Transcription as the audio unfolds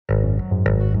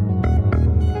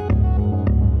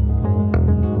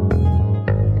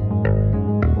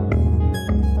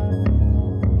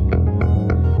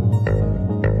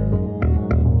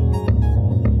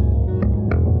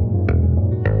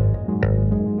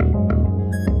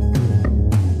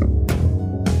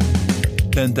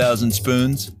10,000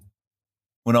 spoons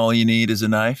when all you need is a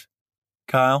knife?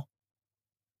 Kyle?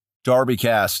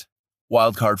 DarbyCast,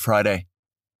 Wildcard Friday.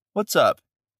 What's up,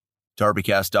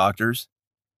 DarbyCast doctors?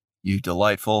 You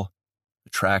delightful,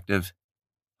 attractive,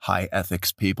 high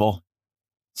ethics people.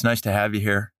 It's nice to have you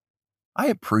here. I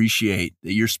appreciate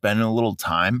that you're spending a little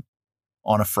time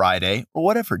on a Friday or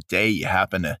whatever day you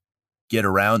happen to get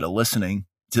around to listening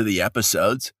to the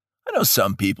episodes. I know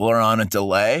some people are on a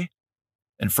delay,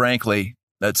 and frankly,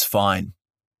 that's fine.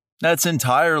 That's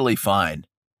entirely fine.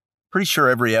 Pretty sure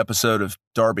every episode of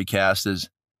DarbyCast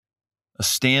is a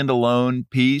standalone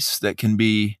piece that can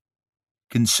be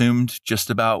consumed just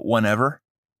about whenever.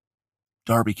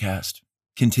 DarbyCast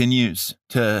continues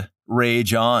to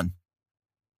rage on.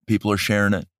 People are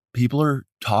sharing it. People are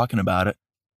talking about it.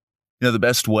 You know, the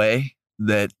best way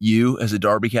that you as a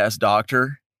DarbyCast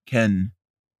doctor can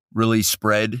really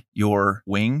spread your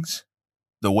wings,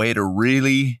 the way to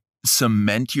really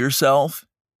cement yourself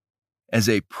as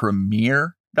a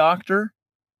premier doctor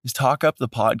is talk up the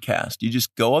podcast. You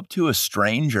just go up to a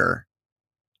stranger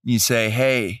and you say,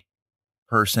 "Hey,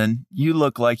 person, you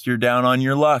look like you're down on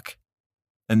your luck."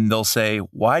 And they'll say,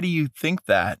 "Why do you think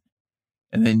that?"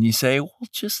 And then you say, "Well,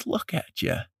 just look at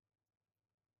you."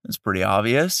 That's pretty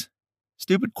obvious.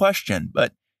 Stupid question,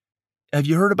 but have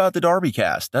you heard about the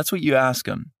DarbyCast? That's what you ask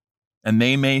them. And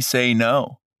they may say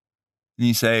no. And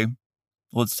you say,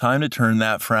 "Well, it's time to turn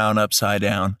that frown upside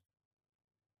down.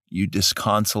 You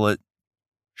disconsolate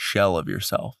shell of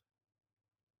yourself."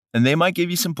 And they might give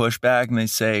you some pushback and they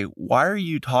say, "Why are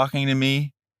you talking to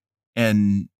me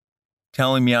and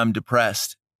telling me I'm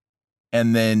depressed?"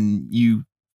 And then you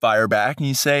fire back and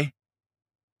you say,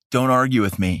 "Don't argue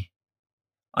with me.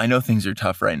 I know things are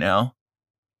tough right now,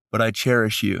 but I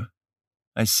cherish you.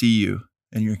 I see you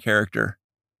and your character."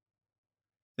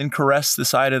 Then caress the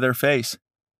side of their face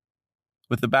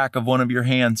with the back of one of your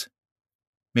hands.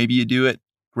 Maybe you do it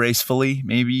gracefully.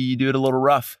 Maybe you do it a little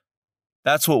rough.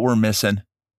 That's what we're missing.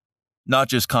 Not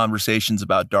just conversations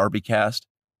about DarbyCast,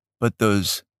 but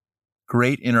those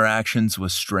great interactions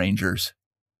with strangers.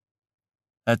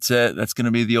 That's it. That's going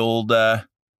to be the old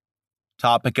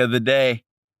topic of the day.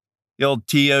 The old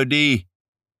TOD.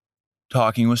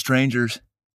 Talking with strangers.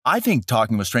 I think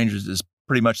talking with strangers is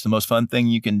pretty much the most fun thing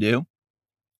you can do.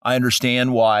 I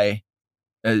understand why,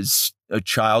 as a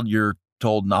child, you're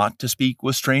told not to speak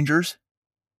with strangers.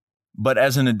 But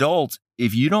as an adult,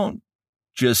 if you don't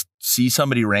just see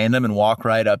somebody random and walk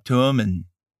right up to them and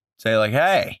say like,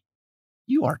 "Hey,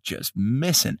 you are just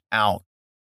missing out.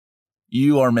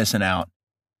 You are missing out."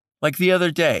 Like the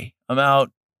other day, I'm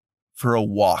out for a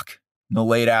walk in the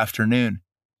late afternoon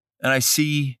and I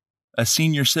see a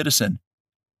senior citizen,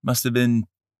 must have been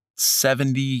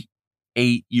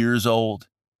 78 years old,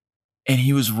 and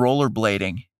he was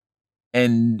rollerblading.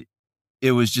 And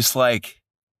it was just like,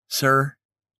 "Sir,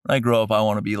 when I grow up, I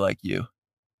want to be like you."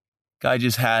 Guy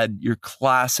just had your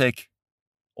classic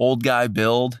old guy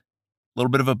build, a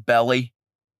little bit of a belly,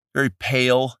 very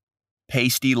pale,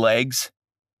 pasty legs,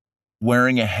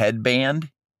 wearing a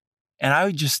headband. And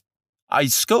I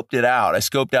scoped it out. I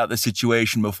scoped out the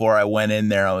situation before I went in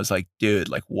there. I was like, "Dude,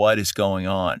 like, what is going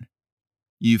on?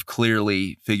 You've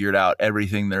clearly figured out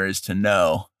everything there is to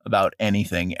know about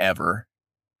anything ever.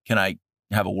 Can I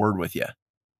have a word with you?"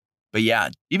 But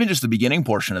yeah, even just the beginning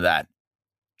portion of that,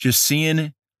 just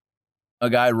seeing a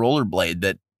guy rollerblade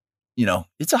that, you know,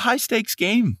 it's a high stakes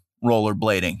game,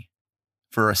 rollerblading.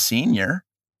 For a senior,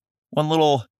 one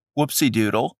little whoopsie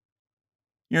doodle,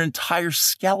 your entire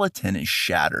skeleton is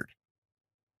shattered.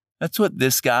 That's what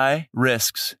this guy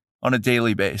risks on a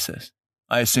daily basis.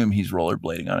 I assume he's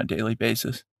rollerblading on a daily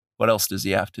basis. What else does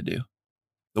he have to do?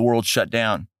 The world's shut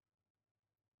down.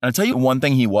 And I'll tell you one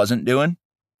thing he wasn't doing,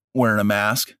 wearing a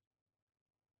mask.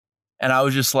 And I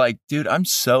was just like, dude, I'm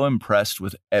so impressed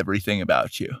with everything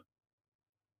about you.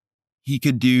 He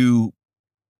could do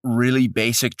really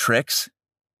basic tricks.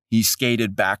 He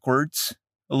skated backwards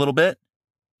a little bit.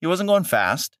 He wasn't going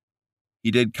fast. He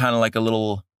did kind of like a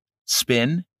little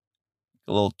spin,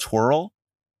 a little twirl.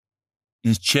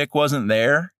 His chick wasn't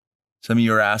there. Some of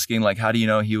you are asking, like, how do you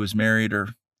know he was married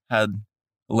or had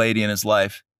a lady in his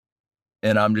life?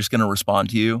 And I'm just going to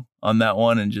respond to you on that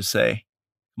one and just say,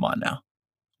 come on now.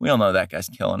 We all know that guy's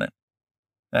killing it.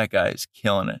 That guy is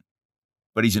killing it.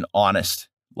 But he's an honest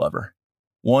lover.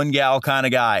 One gal kind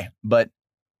of guy, but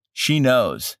she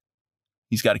knows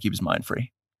he's got to keep his mind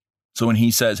free. So when he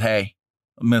says, "Hey,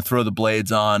 I'm going to throw the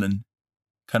blades on and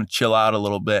kind of chill out a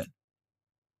little bit,"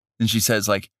 and she says,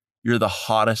 like, "You're the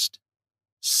hottest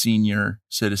senior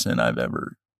citizen I've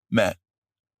ever met.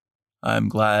 I'm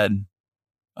glad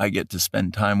I get to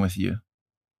spend time with you."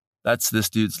 That's this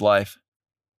dude's life.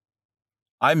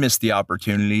 I missed the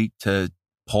opportunity to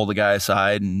pull the guy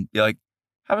aside and be like,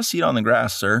 have a seat on the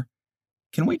grass, sir.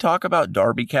 Can we talk about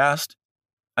DarbyCast?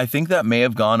 I think that may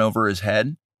have gone over his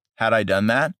head had I done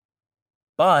that,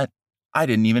 but I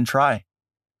didn't even try.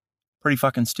 Pretty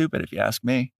fucking stupid if you ask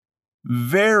me.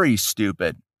 Very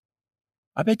stupid.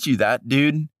 I bet you that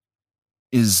dude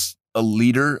is a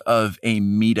leader of a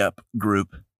meetup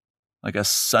group, like a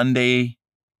Sunday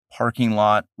parking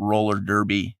lot roller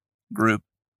derby group.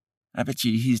 I bet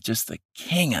you he's just the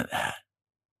king of that.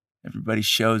 Everybody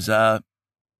shows up.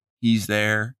 He's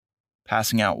there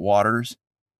passing out waters.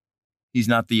 He's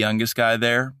not the youngest guy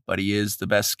there, but he is the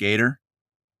best skater.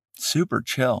 Super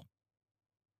chill.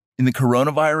 In the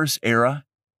coronavirus era,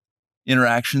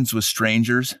 interactions with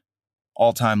strangers,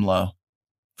 all-time low.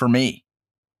 For me,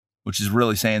 which is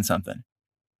really saying something.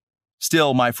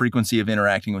 Still, my frequency of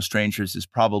interacting with strangers is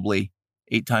probably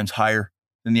 8 times higher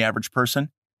than the average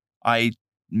person. I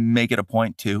make it a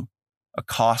point to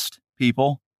accost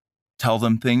people, tell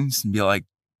them things, and be like,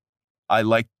 I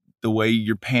like the way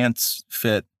your pants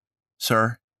fit,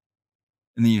 sir.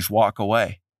 And then you just walk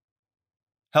away.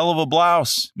 Hell of a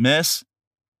blouse, miss.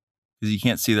 Because you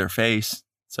can't see their face.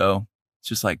 So it's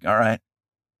just like, all right,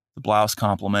 the blouse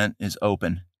compliment is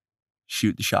open.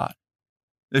 Shoot the shot.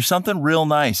 There's something real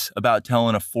nice about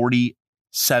telling a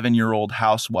 47-year-old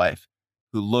housewife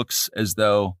who looks as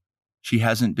though she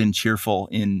hasn't been cheerful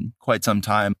in quite some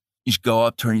time. You just go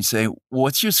up to her and you say,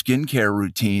 what's your skincare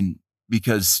routine?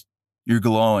 Because you're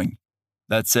glowing.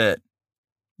 That's it.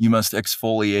 You must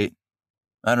exfoliate.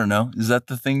 I don't know. Is that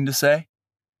the thing to say?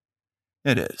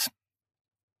 It is.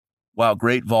 Wow,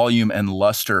 great volume and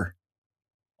luster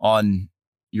on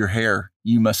your hair.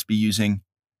 You must be using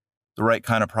the right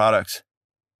kind of products.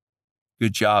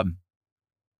 Good job.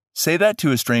 Say that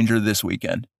to a stranger this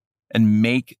weekend and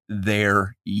make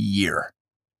their year.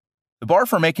 The bar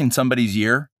for making somebody's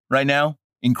year right now,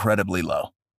 incredibly low.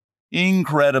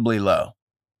 Incredibly low.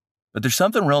 But there's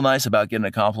something real nice about getting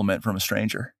a compliment from a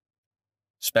stranger,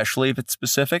 especially if it's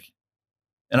specific.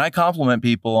 And I compliment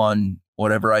people on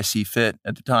whatever I see fit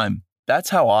at the time. That's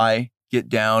how I get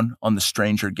down on the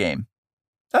stranger game.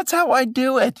 That's how I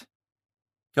do it.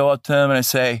 Go up to them and I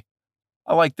say,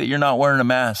 I like that you're not wearing a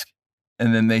mask.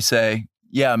 And then they say,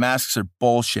 yeah, masks are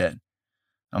bullshit.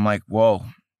 I'm like, whoa,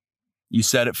 you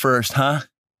said it first, huh?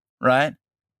 Right?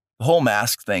 The whole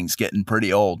mask thing's getting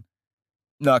pretty old.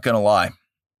 Not gonna lie.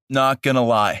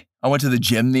 I went to the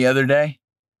gym the other day.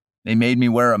 They made me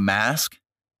wear a mask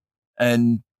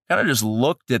and kind of just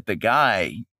looked at the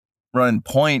guy running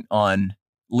point on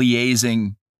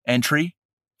liaising entry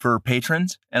for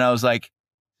patrons. And I was like,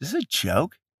 is this a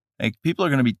joke? Like, people are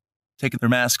going to be taking their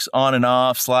masks on and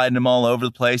off, sliding them all over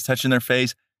the place, touching their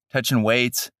face, touching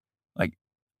weights. Like,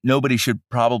 nobody should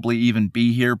probably even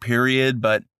be here, period.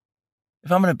 But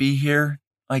if I'm going to be here,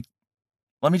 like,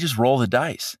 let me just roll the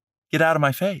dice. Get out of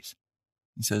my face.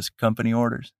 He says, company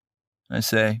orders. I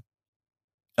say,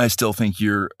 I still think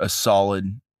you're a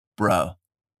solid bro.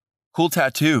 Cool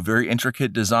tattoo, very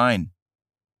intricate design.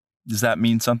 Does that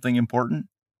mean something important?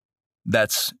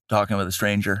 That's talking with a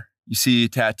stranger. You see a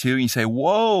tattoo and you say,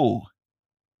 whoa,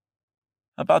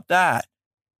 how about that?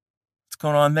 What's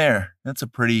going on there? That's a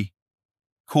pretty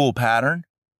cool pattern.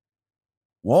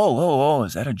 Whoa,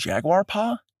 is that a jaguar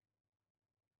paw?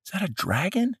 Is that a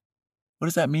dragon? What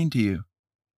does that mean to you?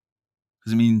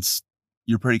 Because it means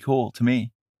you're pretty cool to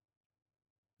me.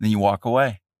 Then you walk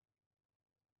away.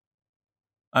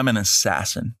 I'm an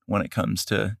assassin when it comes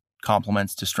to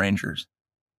compliments to strangers.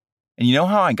 And you know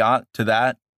how I got to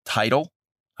that title?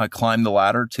 I climbed the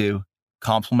ladder to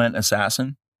compliment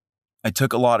assassin. I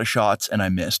took a lot of shots and I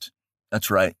missed.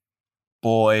 That's right.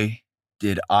 Boy,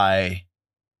 did I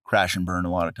crash and burn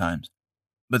a lot of times.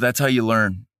 But that's how you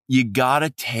learn. You gotta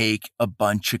take a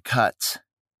bunch of cuts.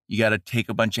 You gotta take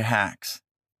a bunch of hacks.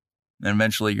 And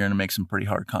eventually you're gonna make some pretty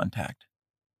hard contact.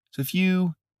 So if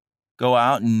you go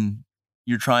out and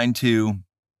you're trying to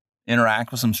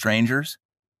interact with some strangers,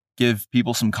 give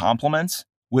people some compliments,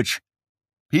 which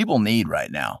people need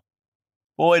right now.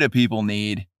 Boy, do people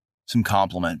need some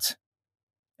compliments.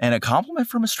 And a compliment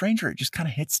from a stranger, it just kind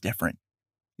of hits different.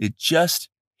 It just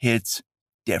hits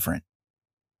different.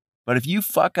 But if you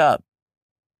fuck up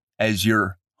as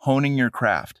you're honing your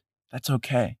craft, that's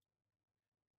okay.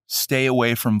 Stay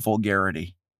away from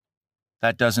vulgarity.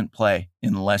 That doesn't play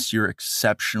unless you're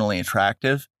exceptionally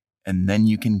attractive, and then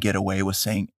you can get away with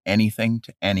saying anything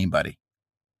to anybody.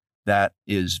 That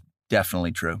is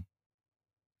definitely true.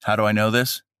 How do I know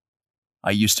this? I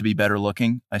used to be better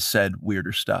looking. I said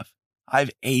weirder stuff.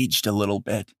 I've aged a little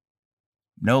bit.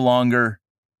 No longer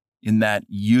in that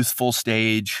youthful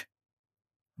stage.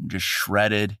 I'm just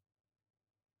shredded.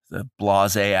 the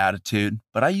blasé attitude,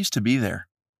 but I used to be there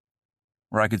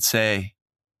where I could say,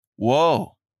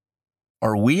 whoa,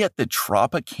 are we at the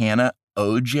Tropicana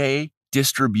OJ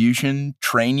distribution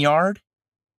train yard,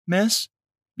 miss?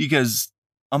 Because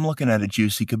I'm looking at a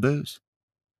juicy caboose.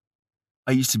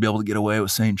 I used to be able to get away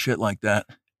with saying shit like that.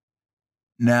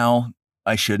 Now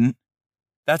I shouldn't.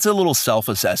 That's a little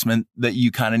self-assessment that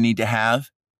you kind of need to have,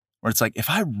 where it's like, if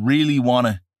I really want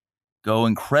to go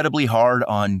incredibly hard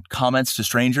on comments to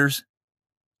strangers,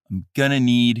 I'm going to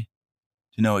need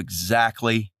to know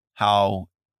exactly how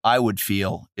I would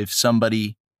feel if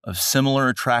somebody of similar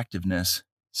attractiveness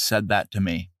said that to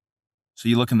me. So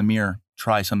you look in the mirror,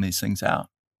 try some of these things out.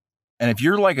 And if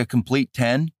you're like a complete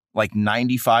 10, like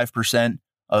 95%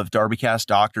 of DarbyCast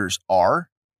doctors are,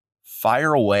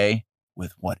 fire away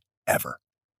with whatever.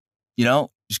 You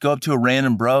know, just go up to a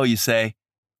random bro, you say,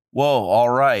 whoa, all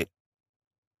right.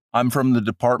 I'm from the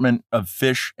Department of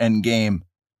Fish and Game.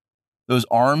 Those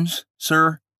arms,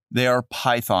 sir, they are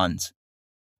pythons.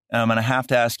 And I'm going to have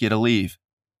to ask you to leave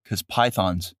because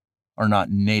pythons are not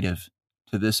native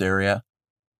to this area.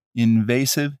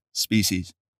 Invasive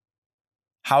species.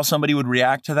 How somebody would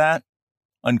react to that?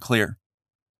 Unclear.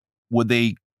 Would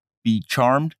they be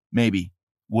charmed? Maybe.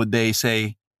 Would they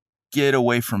say, get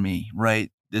away from me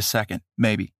right this second?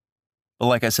 Maybe. But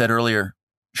like I said earlier,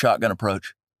 shotgun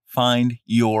approach. Find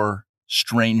your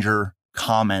stranger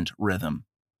comment rhythm.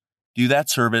 Do that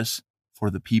service for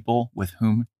the people with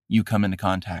whom you come into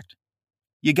contact.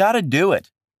 You got to do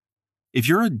it. If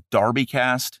you're a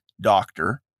DarbyCast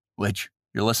doctor, which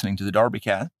you're listening to the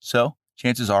DarbyCast, so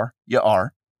chances are you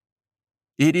are,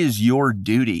 it is your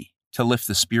duty to lift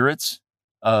the spirits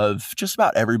of just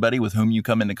about everybody with whom you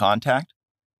come into contact.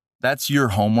 That's your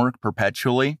homework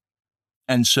perpetually.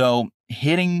 And so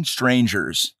hitting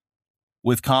strangers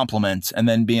with compliments and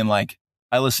then being like,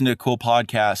 I listened to a cool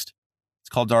podcast. It's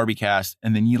called DarbyCast.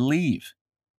 And then you leave.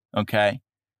 Okay.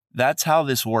 That's how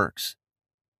this works.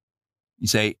 You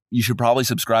say, you should probably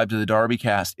subscribe to the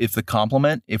DarbyCast. If the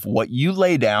compliment, if what you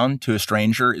lay down to a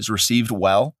stranger is received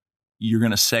well, you're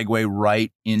going to segue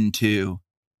right into,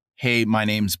 hey, my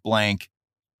name's blank.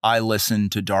 I listen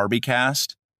to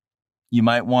DarbyCast. You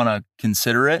might want to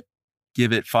consider it.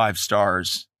 Give it 5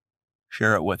 stars.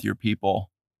 Share it with your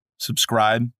people.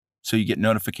 Subscribe so you get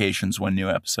notifications when new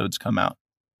episodes come out.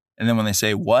 And then when they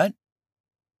say, what?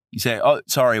 You say, oh,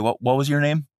 sorry, what was your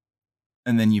name?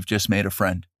 And then you've just made a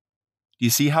friend. Do you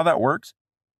see how that works?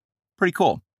 Pretty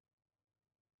cool.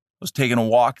 I was taking a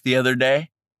walk the other day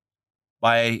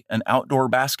by an outdoor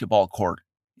basketball court.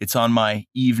 It's on my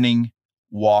evening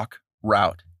walk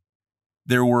route.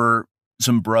 There were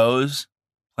some bros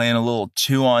playing a little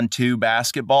 2-on-2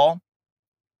 basketball.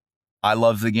 I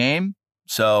love the game.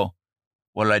 So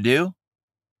what did I do?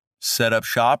 Set up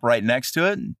shop right next to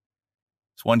it. And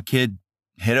this one kid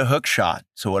hit a hook shot.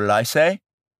 So what did I say?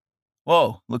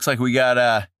 Whoa, looks like we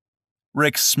got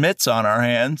Rick Smits on our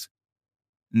hands.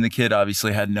 And the kid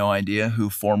obviously had no idea who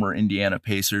former Indiana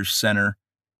Pacers center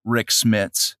Rick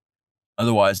Smits,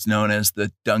 otherwise known as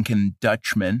the Duncan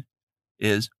Dutchman,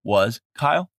 was.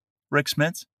 Kyle, Rick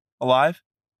Smits, alive,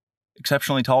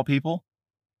 exceptionally tall people,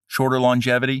 shorter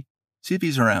longevity. See if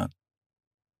he's around.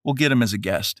 We'll get him as a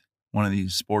guest one of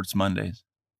these Sports Mondays.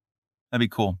 That'd be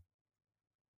cool.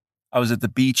 I was at the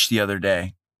beach the other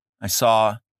day. I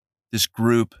saw this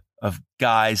group of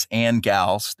guys and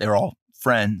gals. They were all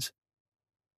friends.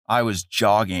 I was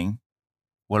jogging.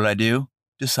 What did I do?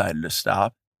 Decided to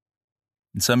stop.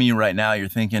 And some of you right now, you're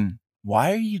thinking,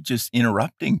 why are you just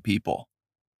interrupting people?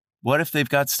 What if they've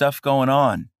got stuff going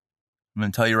on? I'm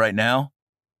going to tell you right now,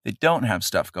 they don't have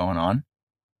stuff going on.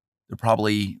 They're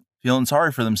probably feeling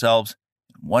sorry for themselves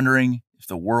and wondering if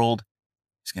the world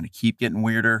is going to keep getting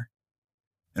weirder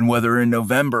and whether in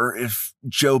November, if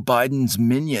Joe Biden's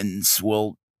minions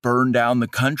will burn down the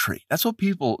country. That's what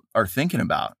people are thinking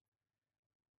about.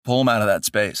 Pull them out of that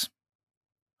space.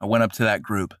 I went up to that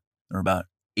group. There were about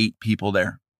 8 people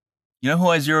there. You know who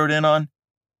I zeroed in on?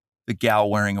 The gal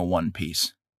wearing a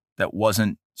one-piece that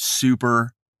wasn't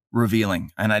super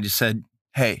revealing. And I just said,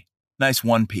 hey, nice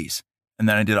one-piece. And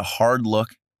then I did a hard look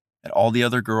at all the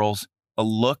other girls, a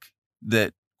look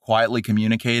that quietly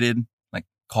communicated, like,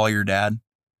 call your dad.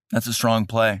 That's a strong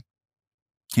play.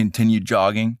 Continued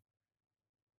jogging.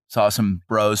 Saw some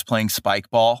bros playing spike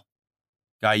ball.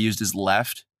 Guy used his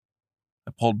left.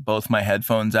 I pulled both my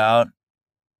headphones out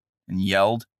and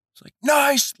yelled. It's like,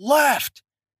 nice left.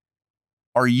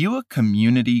 Are you a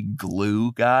community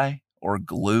glue guy or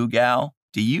glue gal?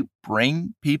 Do you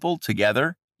bring people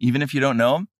together, even if you don't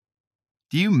know them?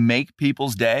 Do you make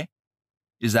people's day?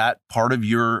 Is that part of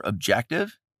your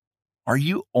objective? Are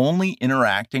you only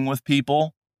interacting with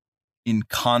people in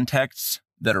contexts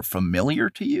that are familiar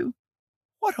to you?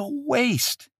 What a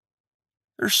waste.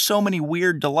 There's so many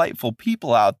weird, delightful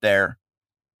people out there.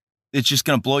 It's just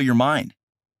going to blow your mind.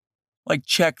 Like,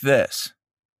 check this.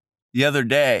 The other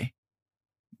day,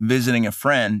 visiting a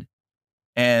friend,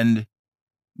 and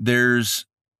there's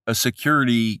a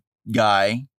security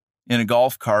guy in a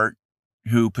golf cart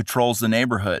who patrols the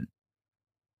neighborhood.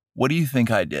 What do you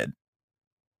think I did?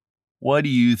 What do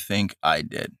you think I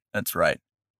did? That's right.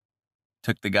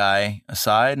 Took the guy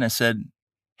aside and I said,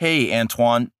 "Hey,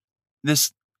 Antoine,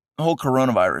 this whole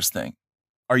coronavirus thing,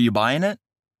 are you buying it?"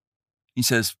 He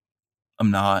says,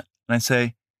 "I'm not." And I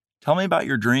say, "Tell me about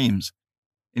your dreams."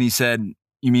 And he said,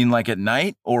 "You mean like at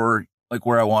night or like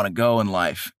where I want to go in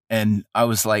life?" And I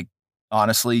was like,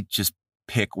 honestly, just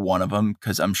pick one of them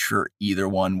because I'm sure either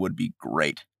one would be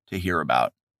great to hear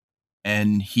about.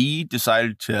 And he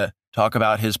decided to talk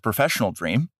about his professional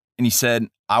dream. And he said,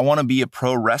 "I want to be a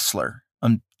pro wrestler.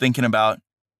 I'm thinking about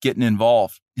getting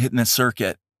involved, hitting the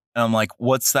circuit." And I'm like,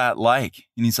 "What's that like?"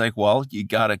 And he's like, "Well, you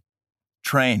got to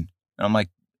train." And I'm like,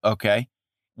 "Okay,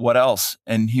 what else?"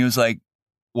 And he was like,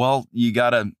 "Well, you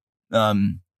got to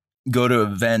go to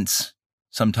events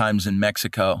sometimes in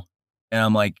Mexico." And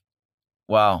I'm like,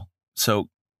 "Wow. So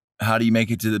how do you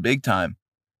make it to the big time?"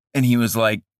 And he was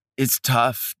like, "It's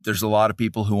tough. There's a lot of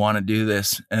people who want to do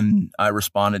this." And I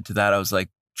responded to that. I was like,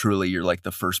 "Truly, you're like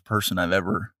the first person I've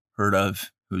ever heard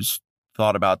of who's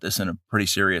thought about this in a pretty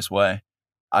serious way.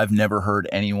 I've never heard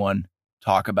anyone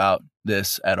talk about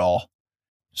this at all."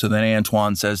 So then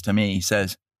Antoine says to me, he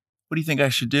says, "What do you think I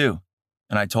should do?"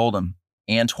 And I told him,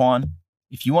 "Antoine,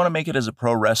 if you want to make it as a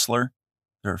pro wrestler,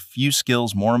 there are few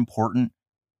skills more important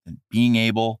than being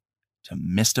able to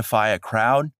mystify a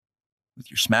crowd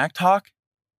with your smack talk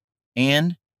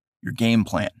and your game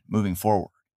plan moving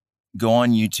forward. Go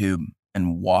on YouTube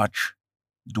and watch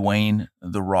Dwayne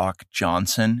The Rock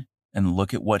Johnson and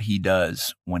look at what he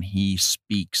does when he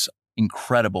speaks.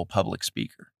 Incredible public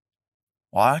speaker.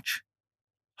 Watch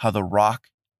how The Rock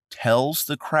tells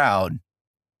the crowd,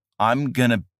 I'm going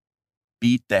to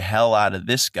beat the hell out of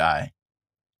this guy,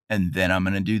 and then I'm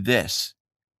going to do this,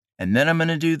 and then I'm going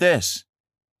to do this.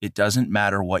 It doesn't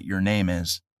matter what your name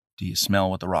is. Do you smell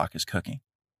what The Rock is cooking?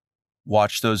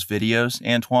 Watch those videos,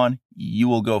 Antoine. You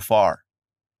will go far."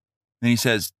 Then he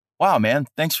says, "Wow, man,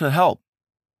 thanks for the help.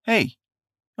 Hey, you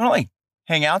want to like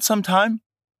hang out sometime?"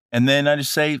 And then I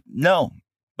just say, "No,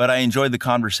 but I enjoyed the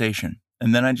conversation."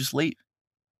 And then I just leave.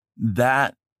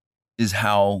 That is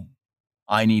how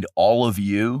I need all of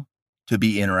you to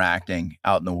be interacting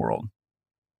out in the world.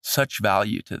 Such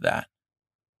value to that.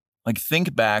 Like,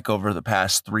 think back over the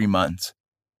past 3 months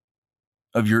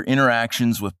of your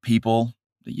interactions with people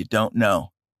that you don't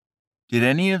know. Did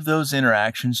any of those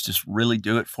interactions just really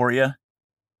do it for you?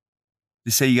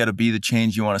 They say you got to be the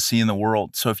change you want to see in the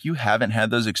world. So if you haven't had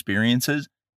those experiences,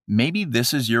 maybe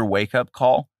this is your wake-up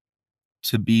call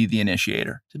to be the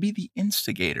initiator, to be the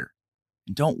instigator.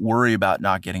 And don't worry about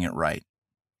not getting it right.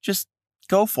 Just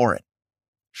go for it.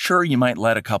 Sure, you might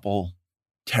let a couple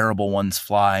terrible ones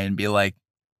fly and be like,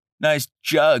 "Nice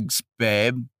jugs,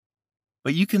 babe."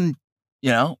 But you can,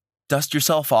 dust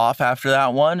yourself off after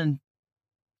that one and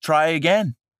try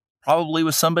again, probably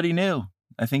with somebody new.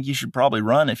 I think you should probably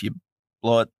run if you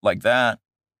blow it like that.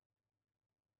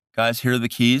 Guys, here are the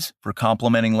keys for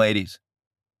complimenting ladies.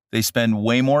 They spend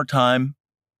way more time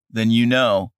than you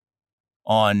know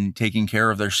on taking care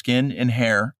of their skin and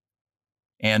hair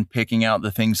and picking out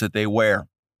the things that they wear.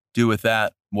 Do with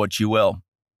that what you will.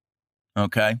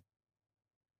 Okay?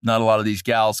 Not a lot of these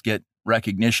gals get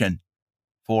recognition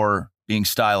for being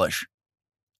stylish.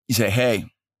 You say, "Hey,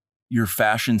 your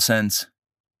fashion sense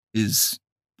is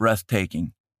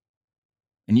breathtaking."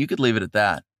 And you could leave it at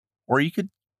that. Or you could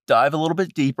dive a little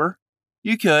bit deeper.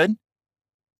 You could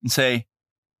and say,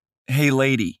 "Hey,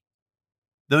 lady,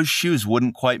 those shoes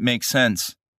wouldn't quite make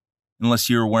sense unless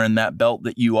you were wearing that belt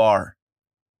that you are.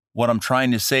 What I'm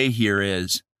trying to say here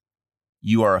is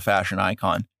you are a fashion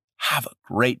icon. Have a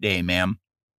great day, ma'am."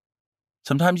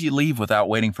 Sometimes you leave without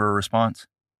waiting for a response.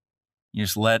 You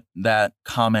just let that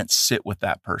comment sit with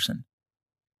that person.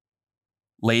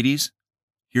 Ladies,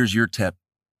 here's your tip.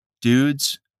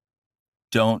 Dudes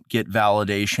don't get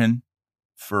validation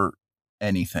for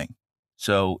anything.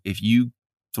 So if you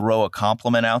throw a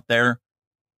compliment out there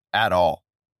at all,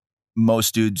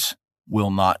 most dudes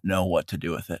will not know what to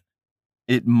do with it.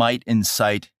 It might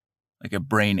incite like a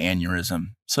brain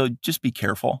aneurysm. So just be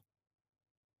careful.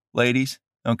 Ladies,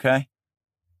 okay?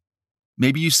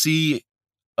 Maybe you see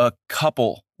a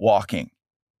couple walking,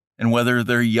 and whether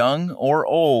they're young or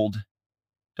old,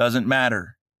 doesn't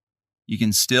matter. You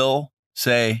can still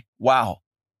say, "Wow,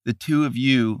 the two of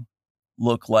you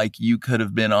look like you could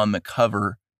have been on the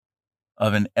cover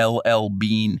of an LL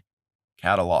Bean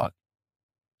catalog.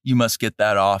 You must get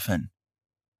that often.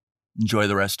 Enjoy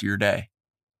the rest of your day.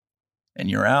 And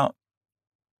you're out.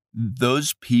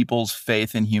 Those people's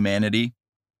faith in humanity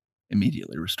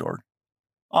immediately restored.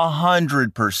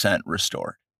 100%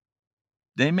 restored.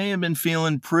 They may have been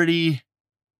feeling pretty.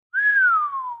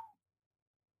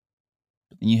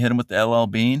 And you hit them with the LL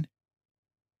Bean.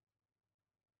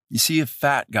 You see a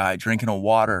fat guy drinking a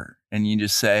water and you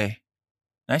just say,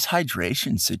 nice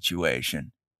hydration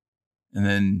situation. And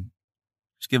then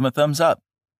just give them a thumbs up.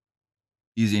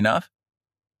 Easy enough.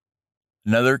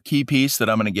 Another key piece that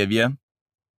I'm going to give you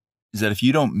is that if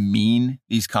you don't mean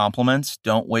these compliments,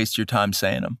 don't waste your time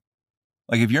saying them.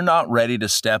 Like if you're not ready to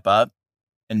step up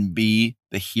and be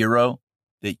the hero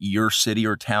that your city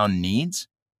or town needs,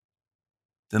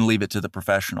 then leave it to the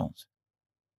professionals.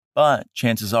 But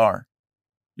chances are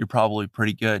you're probably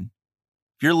pretty good.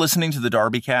 If you're listening to the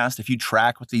DarbyCast, if you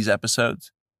track with these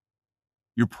episodes,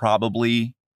 you're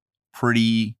probably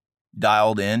pretty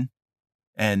dialed in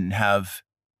and have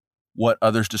what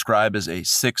others describe as a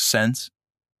sixth sense,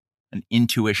 an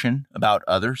intuition about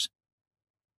others,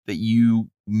 that you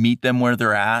meet them where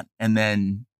they're at and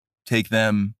then take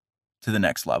them to the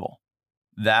next level.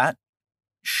 That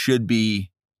should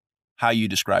be how you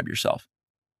describe yourself.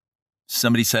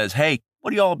 Somebody says, hey,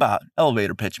 what are you all about?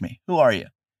 Elevator pitch me. Who are you?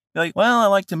 You're like, well, I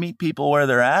like to meet people where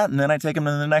they're at and then I take them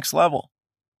to the next level.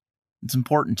 It's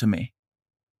important to me.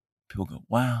 People go,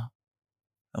 wow,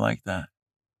 I like that.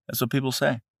 That's what people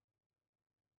say.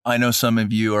 I know some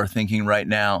of you are thinking right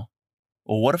now,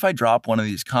 well, what if I drop one of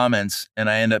these comments and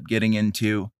I end up getting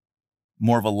into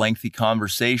more of a lengthy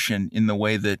conversation in the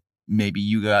way that maybe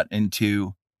you got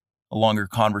into a longer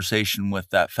conversation with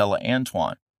that fella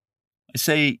Antoine? I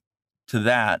say to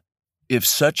that, if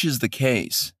such is the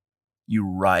case, you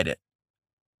ride it.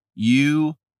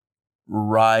 You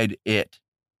ride it.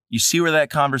 You see where that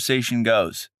conversation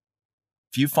goes.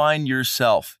 If you find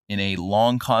yourself in a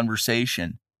long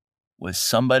conversation with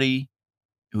somebody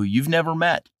who you've never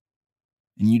met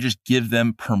and you just give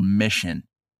them permission,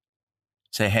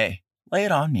 say, hey, lay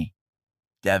it on me,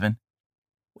 Devin.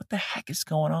 What the heck is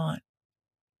going on?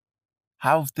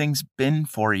 How have things been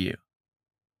for you?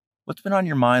 What's been on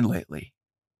your mind lately?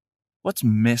 What's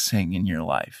missing in your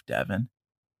life, Devin?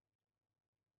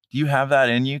 Do you have that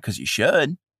in you? Because you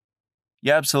should.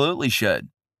 You absolutely should.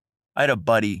 I had a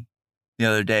buddy the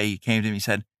other day. He came to me and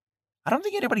said, I don't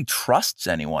think anybody trusts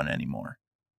anyone anymore.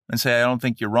 And say, I don't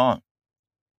think you're wrong.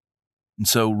 And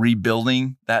so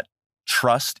rebuilding that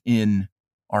trust in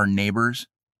our neighbors,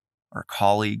 our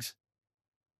colleagues,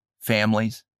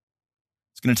 families,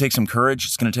 it's going to take some courage.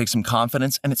 It's going to take some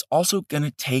confidence. And it's also going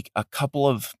to take a couple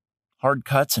of hard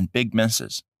cuts and big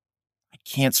misses. I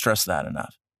can't stress that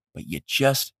enough. But you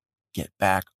just get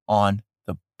back on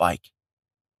the bike.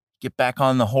 Get back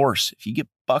on the horse. If you get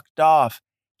bucked off,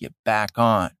 get back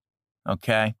on.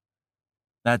 Okay?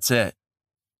 That's it.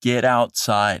 Get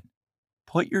outside.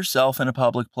 Put yourself in a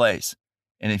public place.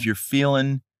 And if you're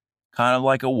feeling kind of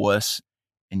like a wuss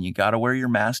and you got to wear your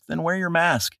mask, then wear your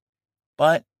mask.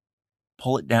 But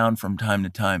pull it down from time to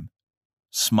time.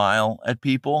 Smile at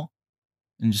people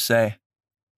and just say,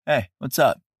 hey, what's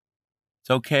up? It's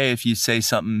okay if you say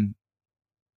something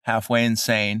halfway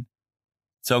insane.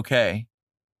 It's okay.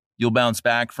 You'll bounce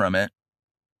back from it.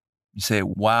 You say,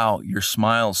 wow, your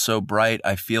smile's so bright.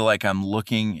 I feel like I'm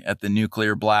looking at the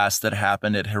nuclear blast that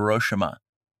happened at Hiroshima.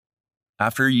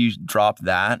 After you drop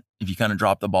that, if you kind of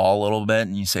drop the ball a little bit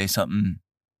and you say something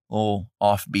a little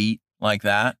offbeat like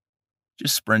that,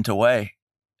 just sprint away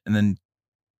and then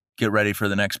get ready for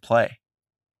the next play.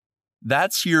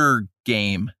 That's your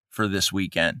game for this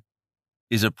weekend,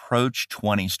 is approach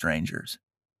 20 strangers.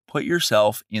 Put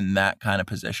yourself in that kind of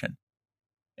position.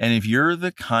 And if you're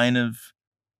the kind of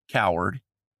coward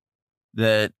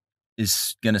that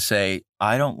is going to say,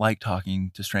 I don't like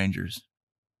talking to strangers,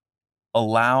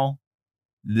 allow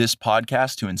this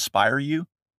podcast to inspire you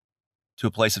to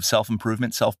a place of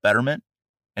self-improvement, self-betterment,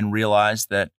 and realize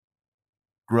that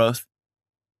growth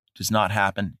does not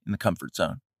happen in the comfort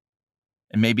zone.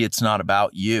 And maybe it's not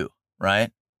about you,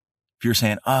 right? If you're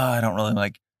saying, I don't really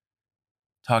like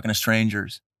talking to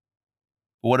strangers.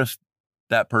 But what if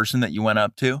that person that you went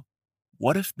up to,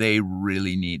 what if they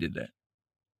really needed it?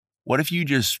 What if you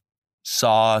just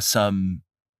saw some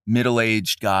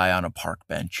middle-aged guy on a park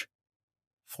bench,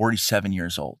 47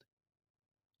 years old?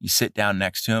 You sit down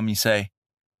next to him, you say,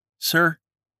 sir,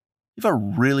 you have a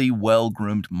really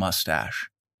well-groomed mustache.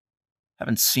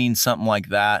 Haven't seen something like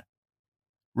that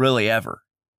really ever.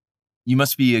 You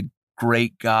must be a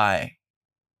great guy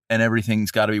and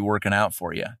everything's got to be working out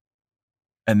for you.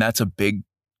 And that's a big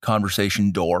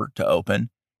conversation door to open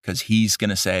because he's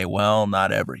going to say, well,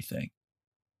 not everything,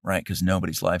 right? Because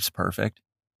nobody's life's perfect.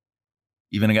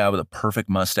 Even a guy with a perfect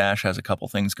mustache has a couple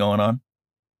things going on.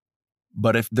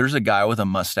 But if there's a guy with a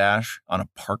mustache on a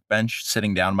park bench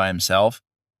sitting down by himself,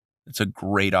 it's a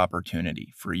great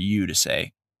opportunity for you to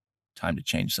say, time to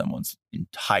change someone's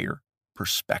entire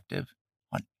perspective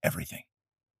on everything.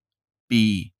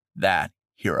 Be that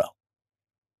hero.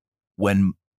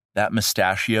 When that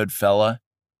mustachioed fella,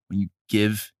 when you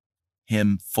give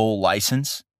him full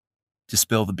license to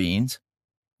spill the beans,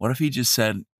 what if he just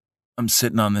said, I'm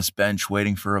sitting on this bench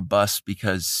waiting for a bus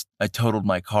because I totaled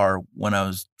my car when I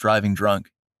was driving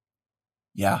drunk?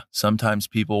 Yeah, sometimes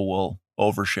people will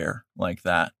overshare like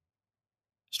that.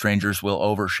 Strangers will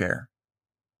overshare.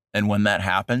 And when that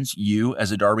happens, you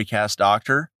as a DarbyCast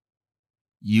doctor,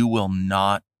 you will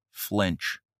not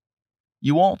flinch.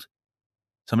 You won't.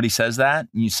 Somebody says that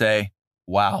and you say,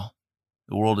 wow,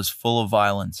 the world is full of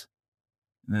violence.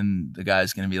 And then the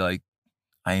guy's going to be like,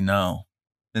 I know.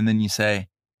 And then you say,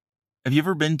 have you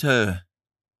ever been to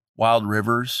Wild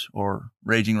Rivers or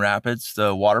Raging Rapids,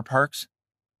 the water parks?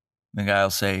 And the guy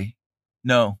will say,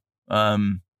 no.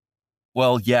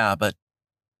 Well, yeah, but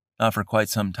not for quite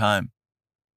some time.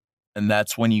 And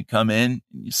that's when you come in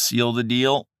and you seal the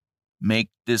deal, make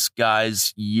this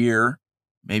guy's year,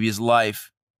 maybe his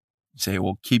life. You say,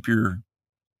 well, keep your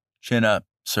chin up,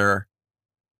 sir,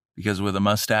 because with a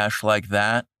mustache like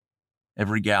that,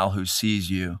 every gal who sees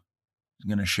you is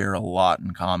going to share a lot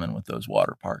in common with those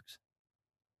water parks.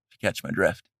 If you catch my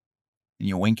drift. And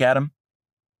you wink at him,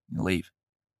 and you leave.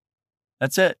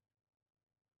 That's it.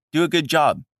 Do a good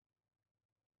job.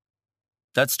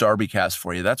 That's DarbyCast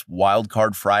for you. That's Wild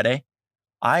Card Friday.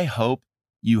 I hope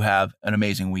you have an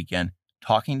amazing weekend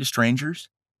talking to strangers.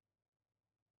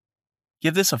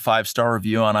 Give this a 5-star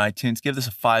review on iTunes. Give this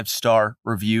a 5-star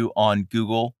review on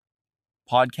Google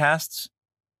Podcasts,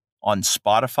 on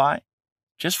Spotify.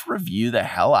 Just review the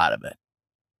hell out of it.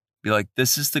 Be like,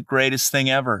 this is the greatest thing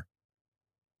ever.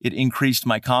 It increased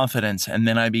my confidence, and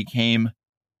then I became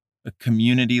a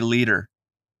community leader.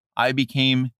 I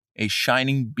became a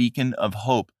shining beacon of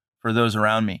hope for those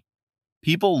around me.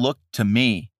 People looked to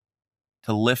me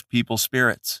to lift people's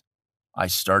spirits. I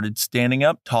started standing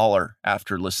up taller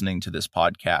after listening to this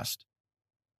podcast.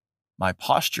 My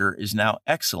posture is now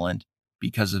excellent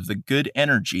because of the good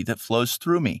energy that flows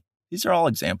through me. These are all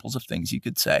examples of things you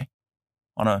could say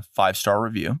on a 5-star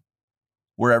review,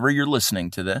 wherever you're listening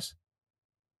to this.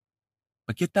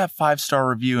 But get that 5-star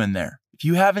review in there. If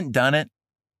you haven't done it,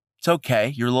 it's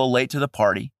okay. You're a little late to the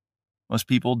party. Most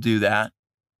people do that.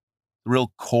 The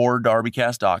real core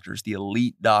DarbyCast doctors, the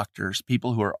elite doctors,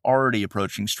 people who are already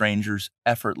approaching strangers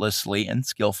effortlessly and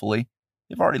skillfully,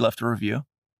 they've already left a review,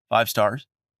 5 stars.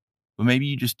 But maybe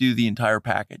you just do the entire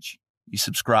package. You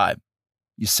subscribe.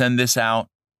 You send this out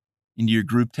into your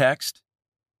group text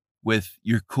with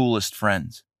your coolest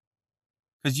friends.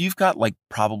 Because you've got like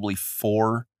probably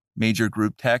 4 major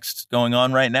group texts going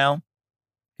on right now.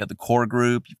 You've got the core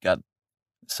group, you've got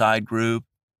the side group,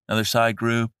 another side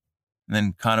group, and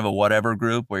then kind of a whatever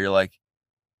group where you're like,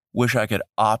 wish I could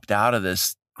opt out of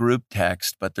this group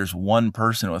text, but there's one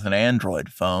person with an Android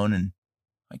phone and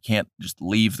I can't just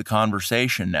leave the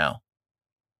conversation now.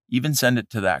 Even send it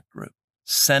to that group.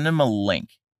 Send them a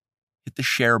link. Hit the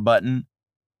share button,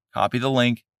 copy the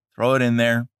link, throw it in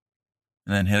there,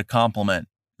 and then hit a compliment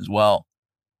as well.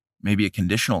 Maybe a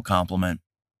conditional compliment.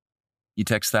 You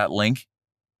text that link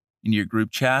into your group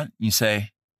chat. And you say,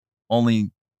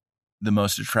 only the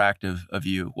most attractive of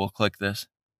you will click this.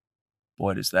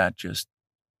 Boy, does that just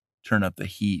turn up the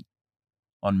heat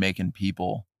on making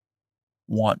people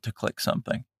want to click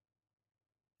something.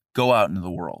 Go out into the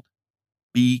world.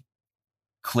 Be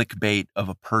clickbait of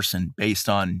a person based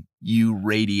on you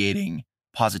radiating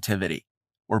positivity,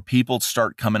 where people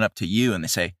start coming up to you and they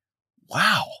say,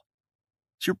 wow,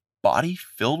 is your body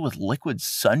filled with liquid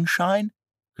sunshine?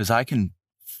 Because I can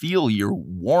feel your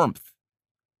warmth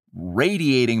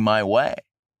radiating my way.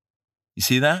 You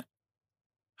see that?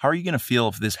 How are you going to feel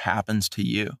if this happens to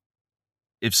you?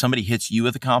 If somebody hits you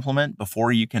with a compliment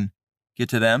before you can get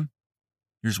to them,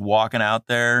 you're just walking out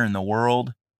there in the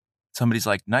world. Somebody's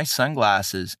like, nice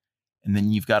sunglasses. And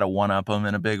then you've got to one-up them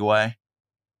in a big way.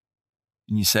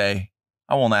 And you say,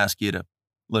 I won't ask you to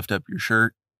lift up your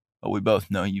shirt, but we both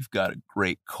know you've got a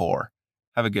great core.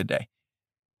 Have a good day.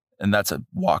 And that's a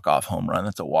walk-off home run.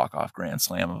 That's a walk-off grand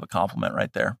slam of a compliment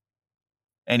right there.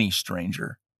 Any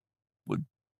stranger would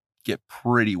get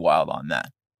pretty wild on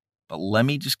that. But let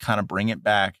me just kind of bring it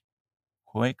back.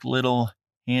 Quick little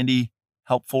handy,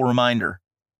 helpful reminder.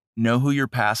 Know who you're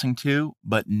passing to,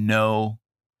 but know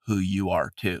who you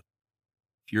are too.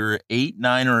 If you're 8,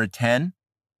 9, or a 10,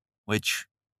 which,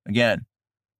 again,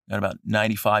 got about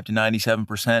 95 to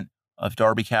 97% of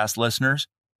DarbyCast listeners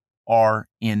are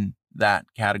in that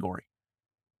category.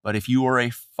 But if you are a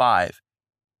 5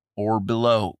 or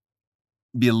below,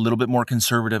 be a little bit more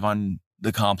conservative on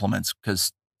the compliments,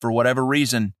 because for whatever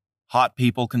reason, hot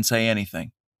people can say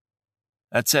anything.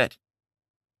 That's it.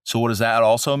 So what does that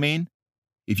also mean?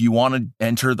 If you want to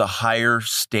enter the higher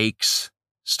stakes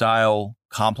style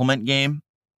compliment game,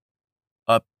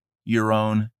 up your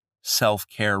own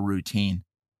self-care routine.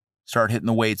 Start hitting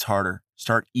the weights harder.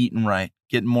 Start eating right.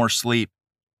 Getting more sleep.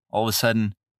 All of a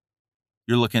sudden,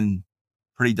 you're looking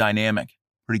pretty dynamic,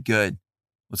 pretty good.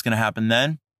 What's going to happen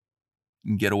then?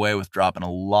 You can get away with dropping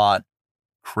a lot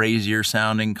crazier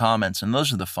sounding comments, and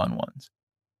those are the fun ones.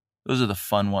 Those are the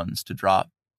fun ones to drop.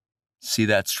 See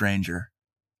that stranger,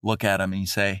 look at him and you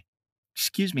say,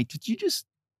 "Excuse me, did you just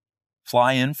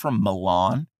fly in from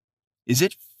Milan? Is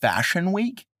it Fashion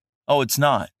Week?" "Oh, it's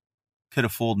not. Could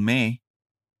have fooled me."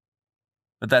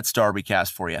 But that's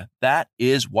DarbyCast for you. That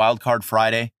is Wildcard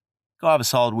Friday. Go have a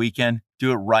solid weekend.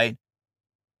 Do it right.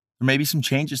 There may be some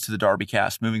changes to the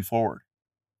DarbyCast moving forward.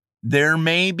 There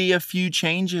may be a few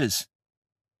changes.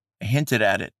 I hinted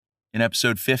at it in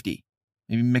episode 50.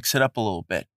 Maybe mix it up a little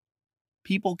bit.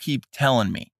 People keep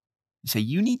telling me, they say,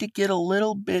 you need to get a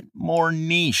little bit more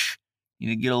niche. You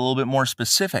need to get a little bit more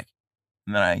specific.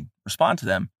 And then I respond to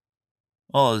them,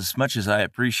 well, as much as I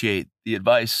appreciate the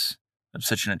advice of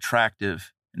such an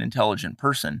attractive and intelligent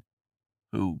person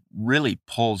who really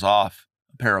pulls off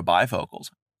a pair of bifocals,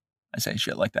 I say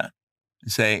shit like that. I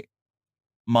say,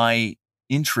 my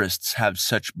interests have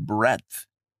such breadth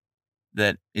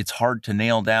that it's hard to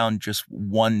nail down just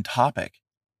one topic.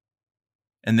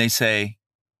 And they say,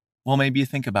 well, maybe you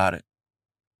think about it.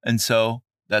 And so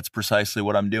that's precisely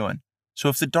what I'm doing. So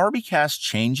if the DarbyCast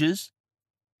changes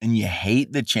and you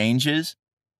hate the changes,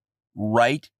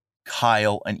 write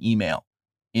Kyle an email,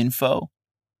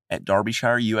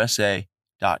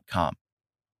 info@DarbyshireUSA.com.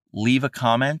 Leave a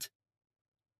comment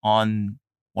on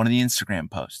one of the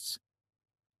Instagram posts,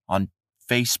 on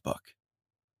Facebook.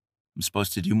 I'm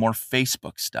supposed to do more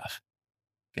Facebook stuff.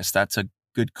 Guess that's a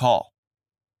good call.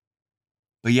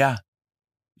 But yeah,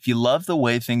 if you love the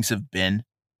way things have been,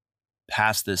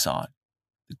 pass this on.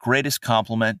 The greatest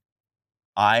compliment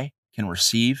I can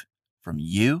receive from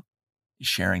you is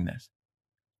sharing this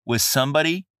with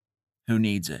somebody who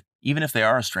needs it, even if they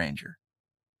are a stranger.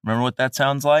 Remember what that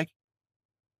sounds like?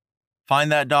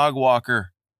 Find that dog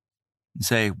walker and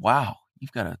say, wow,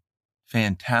 you've got a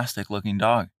fantastic looking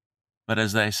dog. But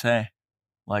as they say,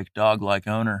 like dog, like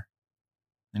owner,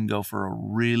 then go for a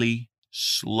really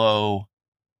slow,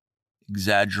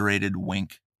 exaggerated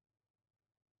wink.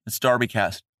 It's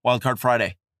DarbyCast, Wildcard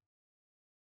Friday.